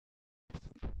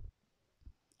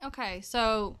Okay,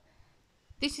 so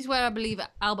this is where I believe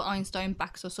Albert Einstein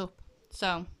backs us up.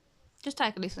 So just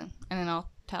take a listen and then I'll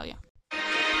tell you.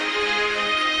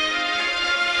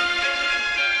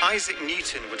 Isaac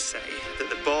Newton would say that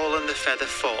the ball and the feather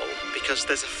fall because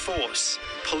there's a force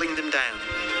pulling them down,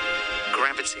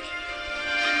 gravity.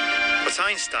 But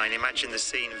Einstein imagined the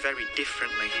scene very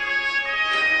differently.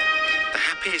 The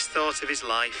happiest thought of his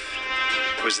life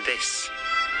was this: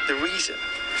 the reason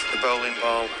the bowling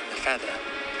ball and the feather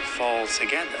fall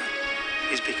together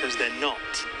is because they're not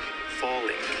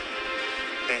falling.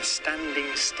 They're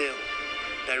standing still.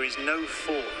 There is no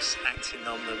force acting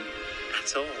on them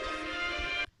at all.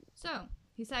 So,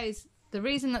 he says the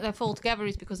reason that they fall together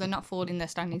is because they're not falling, they're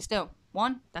standing still.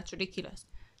 1, that's ridiculous.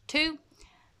 2,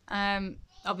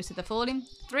 obviously they're falling.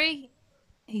 3,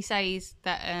 he says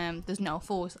that there's no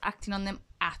force acting on them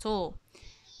at all.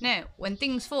 Now, when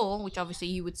things fall, which obviously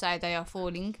you would say they are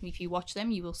falling, if you watch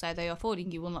them, you will say they are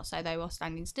falling. You will not say they are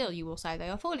standing still. You will say they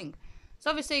are falling. So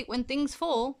obviously, when things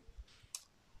fall,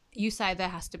 you say there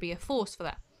has to be a force for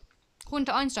that. According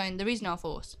to Einstein, there is no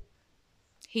force.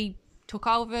 He took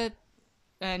over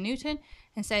Newton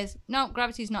and says, no,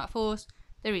 gravity is not a force.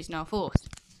 There is no force.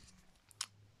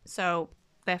 So,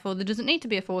 therefore, there doesn't need to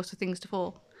be a force for things to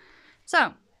fall.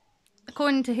 So,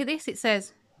 according to this, it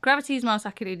says, gravity is most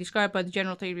accurately described by the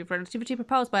general theory of relativity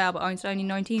proposed by Albert Einstein in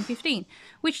 1915,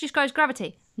 which describes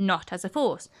gravity not as a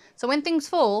force. So when things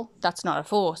fall, that's not a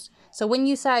force. So when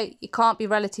you say it can't be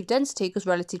relative density because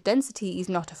relative density is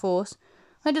not a force,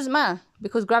 it doesn't matter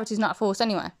because gravity is not a force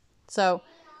anyway. So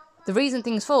the reason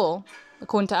things fall,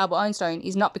 according to Albert Einstein,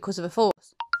 is not because of a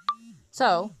force.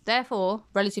 So therefore,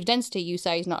 relative density, you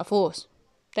say, is not a force.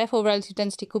 Therefore, relative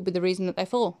density could be the reason that they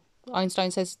fall. Einstein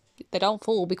says they don't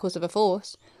fall because of a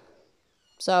force.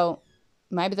 So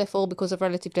maybe they fall because of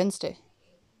relative density.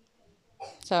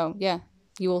 So yeah,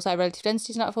 you all say relative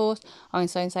density is not a force.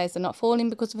 Einstein says they're not falling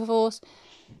because of a force.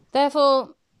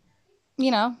 Therefore,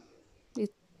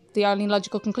 the only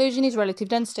logical conclusion is relative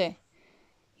density.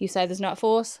 You say there's not a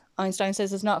force. Einstein says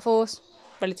there's not a force.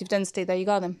 Relative density, there you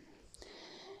go then.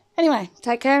 Anyway,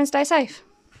 take care and stay safe.